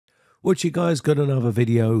What you guys, got another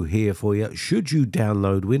video here for you. Should you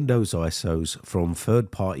download Windows ISOs from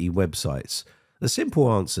third-party websites? The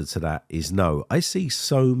simple answer to that is no. I see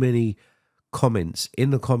so many comments in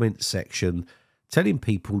the comments section telling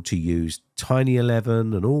people to use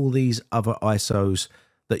Tiny11 and all these other ISOs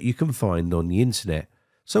that you can find on the internet.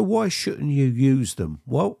 So why shouldn't you use them?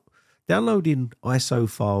 Well, downloading ISO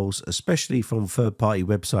files, especially from third-party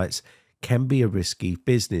websites, can be a risky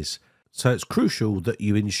business. So it's crucial that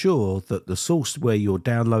you ensure that the source where you're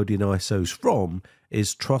downloading ISOs from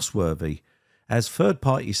is trustworthy, as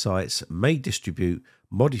third-party sites may distribute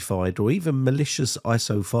modified or even malicious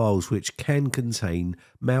ISO files which can contain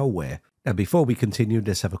malware. Now, before we continue,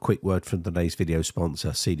 let's have a quick word from today's video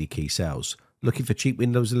sponsor, CD Key Sales. Looking for cheap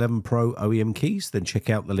Windows 11 Pro OEM keys? Then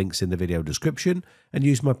check out the links in the video description and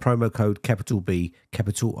use my promo code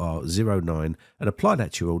R09 and apply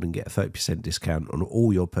that to your order and get a 30% discount on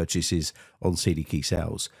all your purchases on CD Key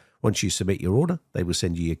Sales. Once you submit your order, they will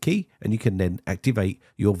send you your key and you can then activate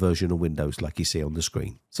your version of Windows like you see on the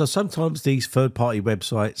screen. So sometimes these third-party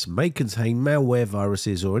websites may contain malware,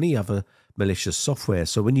 viruses or any other malicious software.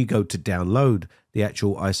 So when you go to download the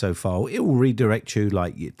actual ISO file, it will redirect you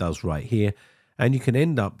like it does right here. And you can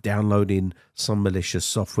end up downloading some malicious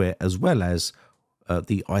software as well as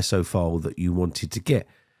the ISO file that you wanted to get.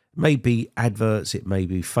 It may be adverts, it may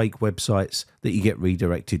be fake websites that you get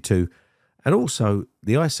redirected to. And also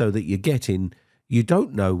the ISO that you're getting, you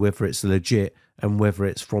don't know whether it's legit and whether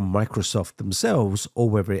it's from Microsoft themselves or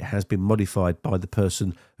whether it has been modified by the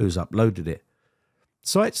person who's uploaded it.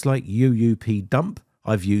 Sites like UUP Dump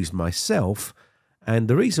I've used myself, and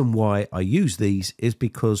the reason why I use these is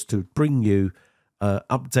because to bring you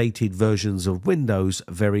updated versions of Windows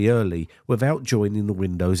very early without joining the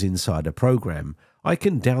Windows Insider program. I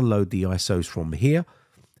can download the ISOs from here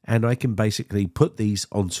and I can basically put these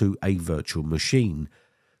onto a virtual machine.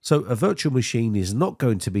 So a virtual machine is not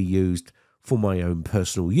going to be used for my own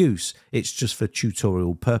personal use. It's just for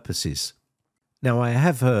tutorial purposes. Now, I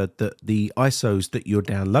have heard that the ISOs that you're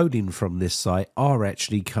downloading from this site are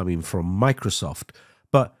actually coming from Microsoft,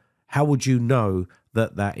 but how would you know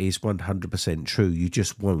that that is 100% true? You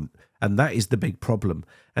just won't. And that is the big problem.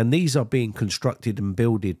 And these are being constructed and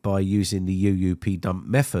builded by using the UUP dump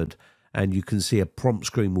method. And you can see a prompt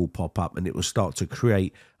screen will pop up and it will start to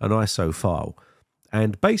create an ISO file.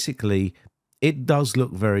 And basically, it does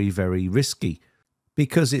look very, very risky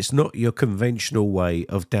because it's not your conventional way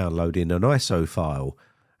of downloading an ISO file.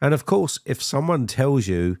 And of course, if someone tells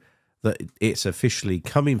you that it's officially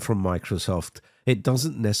coming from Microsoft, it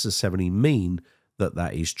doesn't necessarily mean that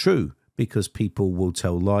that is true, because people will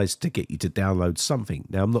tell lies to get you to download something.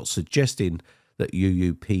 Now, I'm not suggesting that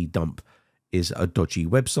UUP Dump is a dodgy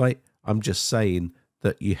website. I'm just saying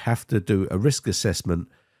that you have to do a risk assessment.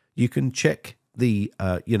 You can check the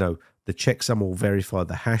checksum or verify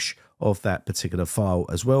the hash of that particular file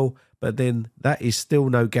as well, but then that is still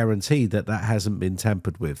no guarantee that that hasn't been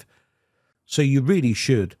tampered with. So you really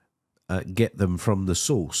should get them from the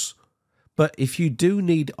source. But if you do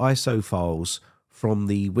need ISO files from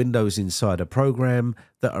the Windows Insider program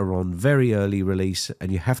that are on very early release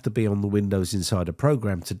and you have to be on the Windows Insider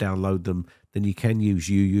program to download them, then you can use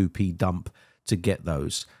UUP Dump to get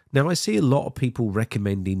those. Now, I see a lot of people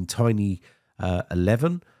recommending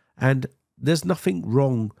Tiny11, and there's nothing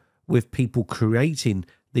wrong with people creating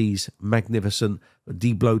these magnificent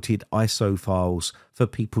debloated ISO files for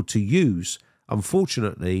people to use.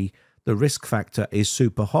 Unfortunately, the risk factor is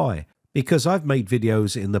super high, because I've made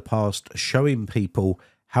videos in the past showing people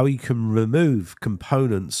how you can remove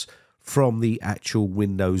components from the actual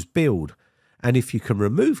Windows build. And if you can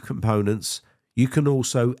remove components, you can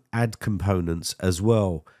also add components as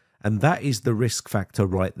well. And that is the risk factor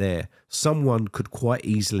right there. Someone could quite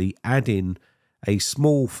easily add in a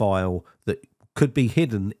small file that could be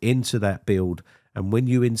hidden into that build. And when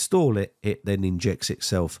you install it, it then injects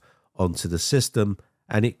itself onto the system.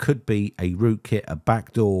 And it could be a rootkit, a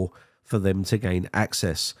backdoor for them to gain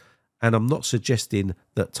access. And I'm not suggesting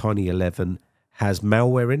that Tiny11 has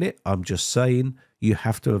malware in it. I'm just saying you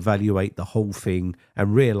have to evaluate the whole thing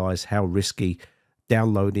and realize how risky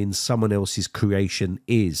downloading someone else's creation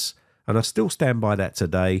is. And I still stand by that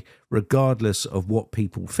today. Regardless of what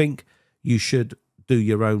people think, you should do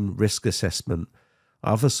your own risk assessment.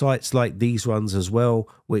 Other sites like these ones as well,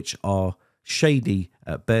 which are shady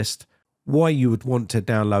at best. Why you would want to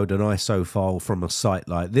download an ISO file from a site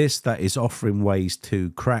like this that is offering ways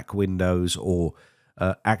to crack Windows or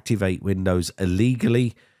activate Windows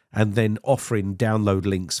illegally and then offering download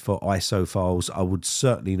links for ISO files, I would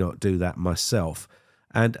certainly not do that myself.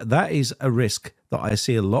 And that is a risk that I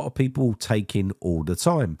see a lot of people taking all the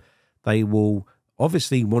time. They will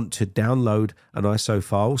obviously want to download an ISO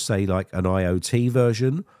file, say like an IoT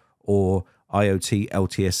version or IoT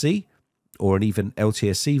LTSC, or an even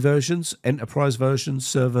LTSC versions, enterprise versions,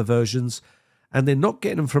 server versions, and they're not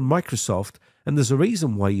getting them from Microsoft. And there's a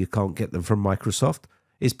reason why you can't get them from Microsoft,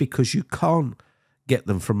 is because you can't get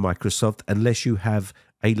them from Microsoft unless you have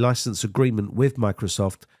a license agreement with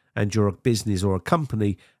Microsoft and you're a business or a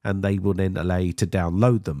company, and they will then allow you to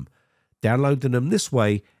download them. Downloading them this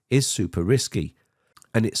way is super risky,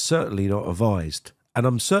 and it's certainly not advised. And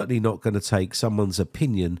I'm certainly not going to take someone's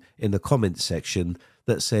opinion in the comments section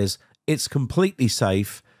that says it's completely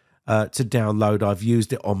safe to download. I've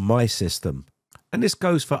used it on my system. And this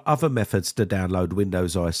goes for other methods to download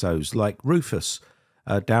Windows ISOs, like Rufus.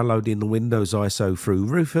 Downloading the Windows ISO through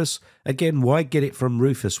Rufus. Again, why get it from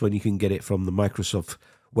Rufus when you can get it from the Microsoft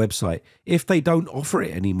website? If they don't offer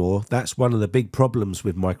it anymore, that's one of the big problems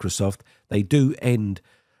with Microsoft. They do end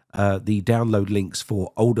the download links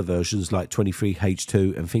for older versions like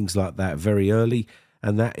 23H2 and things like that very early,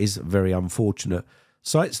 and that is very unfortunate.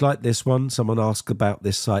 Sites like this one, someone asked about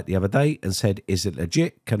this site the other day and said, is it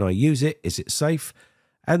legit? Can I use it? Is it safe?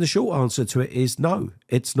 And the short answer to it is no,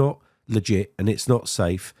 it's not legit and it's not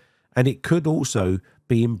safe, and it could also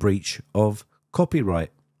be in breach of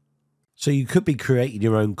copyright. So you could be creating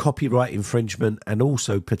your own copyright infringement and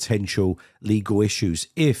also potential legal issues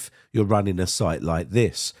if you're running a site like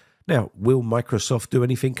this. Now, will Microsoft do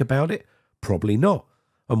anything about it? Probably not.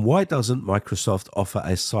 And why doesn't Microsoft offer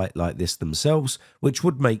a site like this themselves, which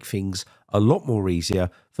would make things a lot more easier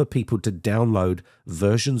for people to download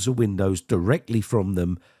versions of Windows directly from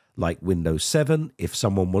them, like Windows 7. If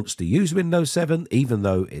someone wants to use Windows 7, even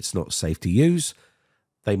though it's not safe to use,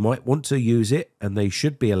 they might want to use it, and they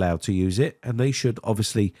should be allowed to use it, and they should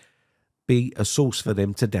obviously be a source for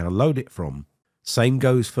them to download it from. Same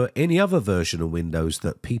goes for any other version of Windows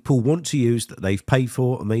that people want to use, that they've paid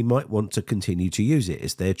for, and they might want to continue to use it.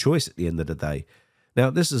 It's their choice at the end of the day. Now,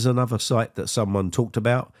 this is another site that someone talked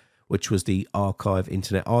about, which was the Archive,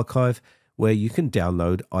 Internet Archive, where you can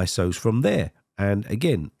download ISOs from there. And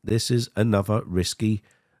again, this is another risky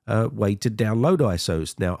way to download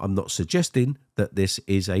ISOs. Now, I'm not suggesting that this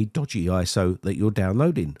is a dodgy ISO that you're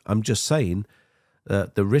downloading. I'm just saying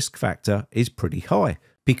that the risk factor is pretty high.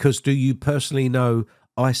 Because do you personally know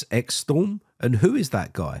IceXStorm? And who is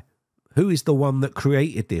that guy? Who is the one that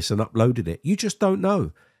created this and uploaded it? You just don't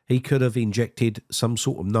know. He could have injected some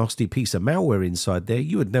sort of nasty piece of malware inside there.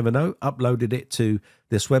 You would never know. Uploaded it to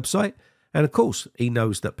this website. And of course, he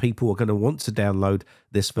knows that people are going to want to download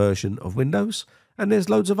this version of Windows. And there's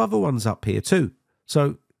loads of other ones up here too.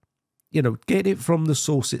 So, you know, get it from the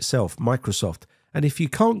source itself, Microsoft. And if you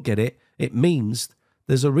can't get it, it means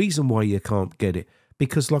there's a reason why you can't get it.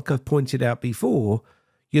 Because like I've pointed out before,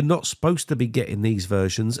 you're not supposed to be getting these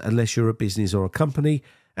versions unless you're a business or a company.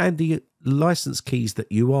 And the license keys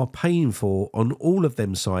that you are paying for on all of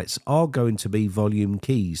them sites are going to be volume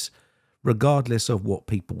keys. Regardless of what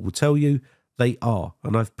people will tell you, they are.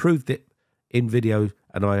 And I've proved it in video,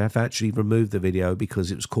 and I have actually removed the video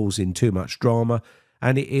because it was causing too much drama.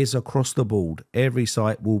 And it is across the board. Every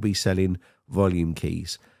site will be selling volume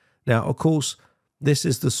keys. Now, of course, this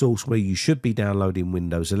is the source where you should be downloading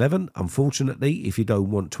Windows 11. Unfortunately, if you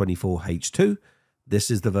don't want 24H2,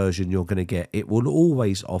 this is the version you're going to get. It will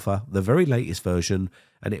always offer the very latest version,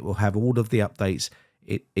 and it will have all of the updates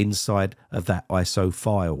inside of that ISO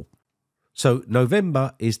file. So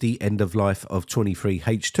November is the end of life of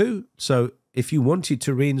 23H2. So if you wanted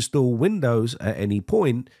to reinstall Windows at any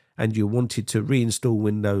point and you wanted to reinstall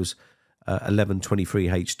Windows 11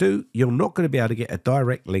 23H2, you're not going to be able to get a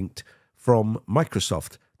direct link from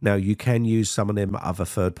Microsoft. Now, you can use some of them other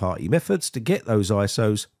third-party methods to get those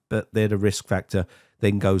ISOs, but the risk factor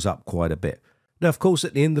then goes up quite a bit. Now, of course,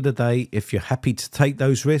 at the end of the day, if you're happy to take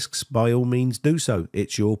those risks, by all means do so.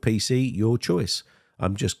 It's your PC, your choice.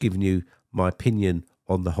 I'm just giving you my opinion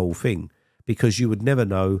on the whole thing, because you would never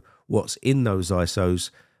know what's in those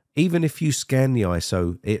ISOs. Even if you scan the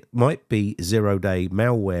ISO, it might be zero-day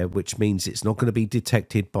malware, which means it's not going to be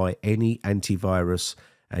detected by any antivirus,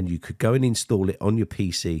 and you could go and install it on your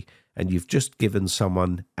PC, and you've just given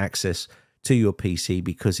someone access to your PC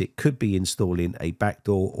because it could be installing a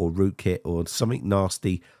backdoor or rootkit or something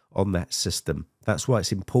nasty on that system. That's why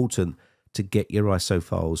it's important to get your ISO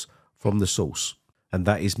files from the source, and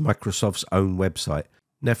that is Microsoft's own website.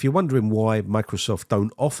 Now, if you're wondering why Microsoft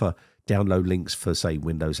don't offer download links for, say,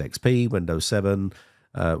 Windows XP, Windows 7,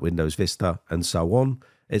 Windows Vista, and so on,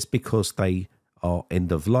 it's because they are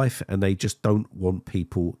end of life and they just don't want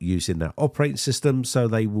people using that operating system, so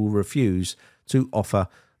they will refuse to offer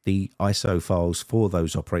the ISO files for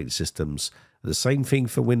those operating systems The same thing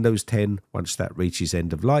for Windows 10. Once that reaches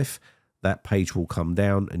end of life, that page will come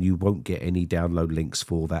down and you won't get any download links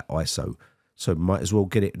for that ISO. So might as well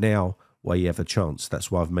get it now while you have a chance.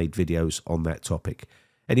 That's why I've made videos on that topic.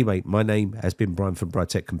 Anyway, my name has been Brian from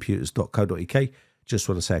briteccomputers.co.uk. Just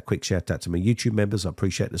want to say a quick shout out to my YouTube members. I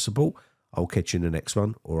appreciate the support. I'll catch you in the next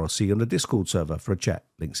one, or I'll see you on the Discord server for a chat.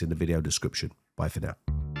 Links in the video description. Bye for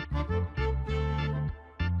now.